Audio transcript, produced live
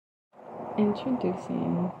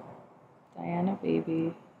Introducing Diana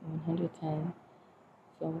Baby 110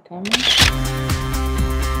 film camera.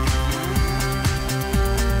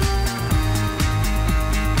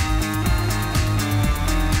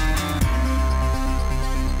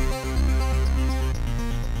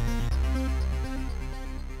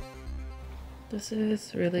 This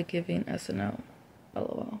is really giving SNL,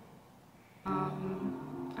 LOL.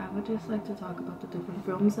 I would just like to talk about the different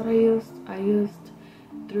films that I used. I used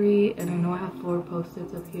 3, and I know I have 4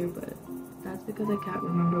 post-its up here, but that's because I can't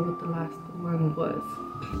remember what the last one was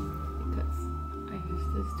because I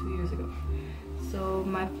used this 2 years ago. So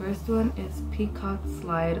my first one is Peacock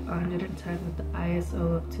Slide 110 with the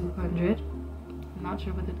ISO of 200. I'm not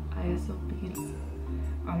sure what the ISO means.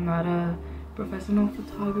 I'm not a professional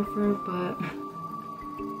photographer, but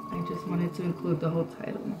I just wanted to include the whole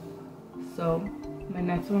title. So my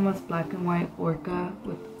next one was Black and White Orca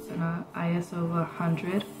with an ISO of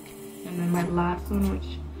 100. And then my last one,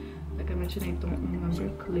 which like I mentioned I don't remember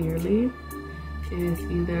clearly, is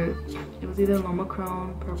either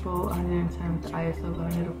Lomochrome Purple 110 with the ISO of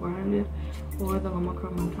 100 or 400, or the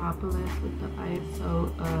Lomochrome Metropolis with the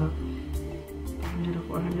ISO of 100 or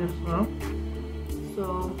 400 as well.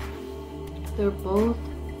 So they're both,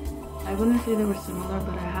 I wouldn't say they were similar,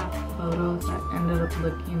 but I have photos that ended up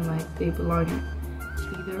looking like they belong in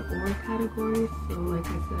either or categories. So like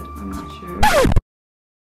I said, I'm not sure.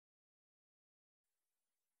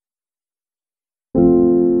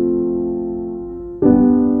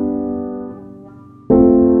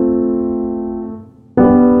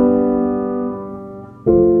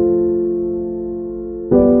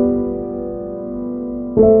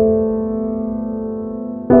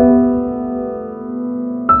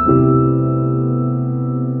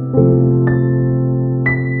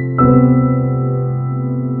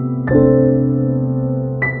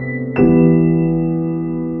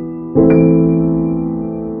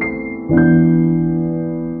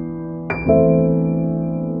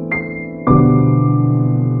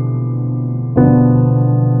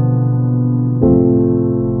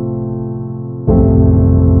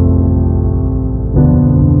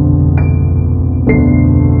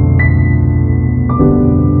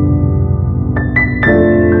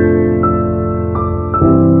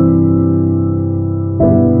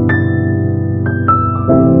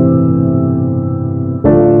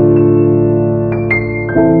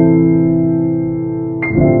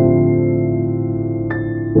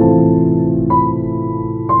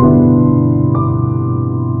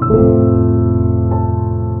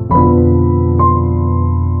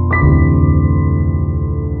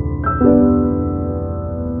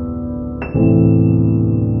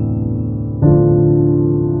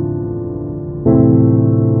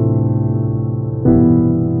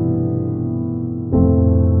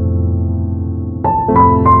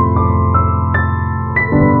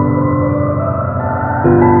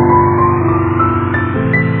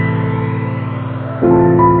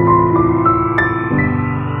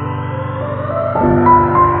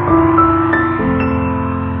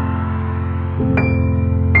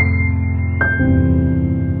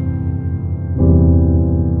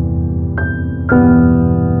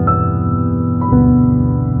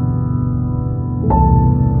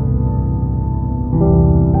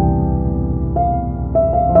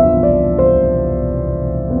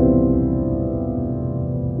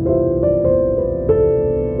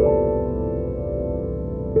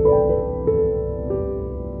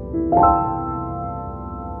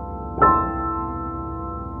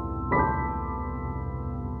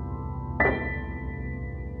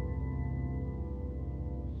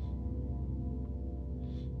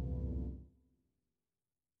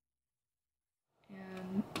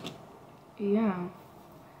 Yeah,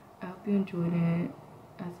 I hope you enjoyed it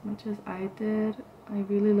as much as I did. I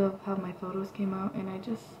really love how my photos came out, and I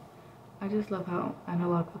just love how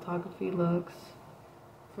analog photography looks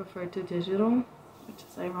referred to digital, which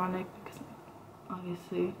is ironic because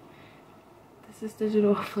obviously this is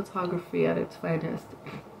digital photography at its finest.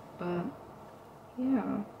 But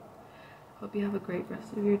yeah, hope you have a great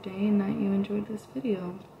rest of your day and that you enjoyed this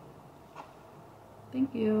video.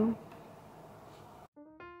 Thank you.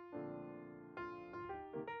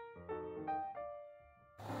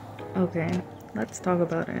 Okay, let's talk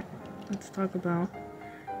about it. Let's talk about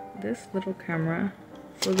this little camera.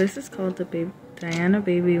 So this is called the Diana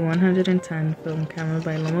Baby 110 film camera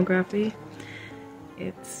by Lomography.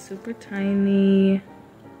 It's super tiny.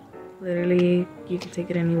 Literally, you can take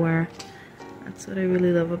it anywhere. That's what I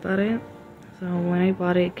really love about it. So when I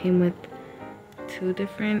bought it, it came with 2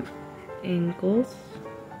 different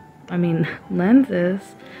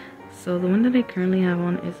lenses. So the one that I currently have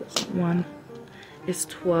on is this one. is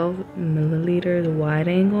 12 milliliters wide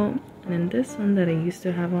angle, and then this one that I used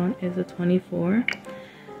to have on is a 24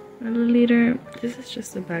 milliliter. This is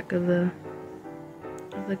just the back of the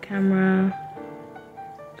camera.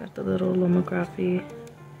 Got the little Lomography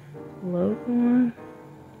logo on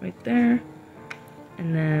right there,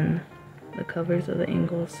 and then the covers of the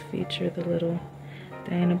angles feature the little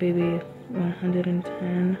Diana Baby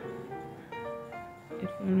 110. If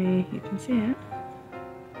only you can see it.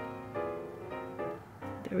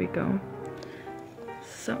 There we go.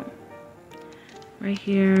 So right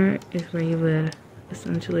here is where you would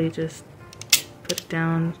essentially just put it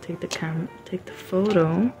down, take the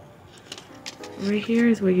photo. Right here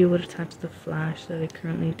is where you would attach the flash that I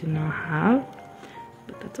currently do not have,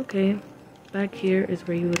 but that's okay. Back here is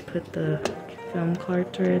where you would put the film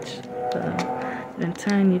cartridge. Then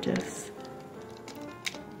 10, you just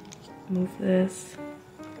move this,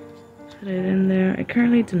 put it in there. I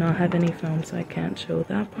currently do not have any film, so I can't show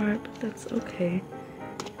that part, but that's okay.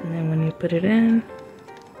 And then when you put it in,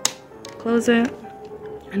 close it,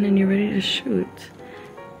 and then you're ready to shoot.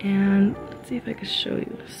 And let's see if I can show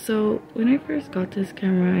you. So when I first got this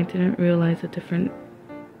camera, I didn't realize the different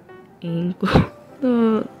angle,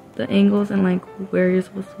 the angles and like where you're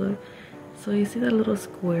supposed to look. So you see that little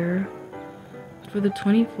square? For the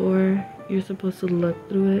 24, you're supposed to look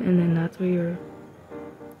through it, and then that's where you're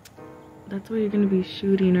gonna be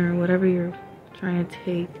shooting or whatever you're trying to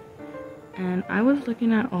take. And I was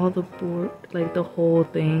looking at all the board, like the whole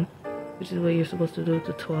thing, which is what you're supposed to do with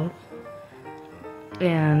the 12.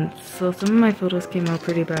 And so some of my photos came out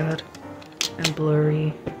pretty bad and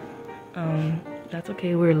blurry. That's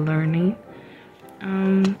okay, we're learning.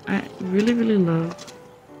 I really love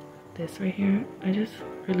this right here. I just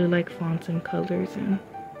really like fonts and colors and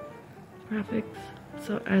graphics,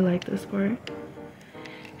 so I like this part.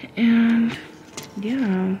 And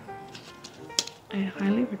yeah, I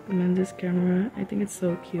highly recommend this camera. I think it's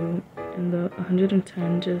so cute, and the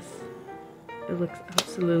 110 just, it looks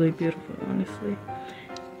absolutely beautiful, honestly.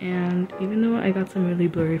 And even though I got some really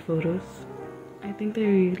blurry photos, I think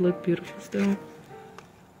they look beautiful still.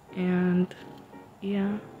 And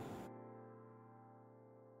yeah,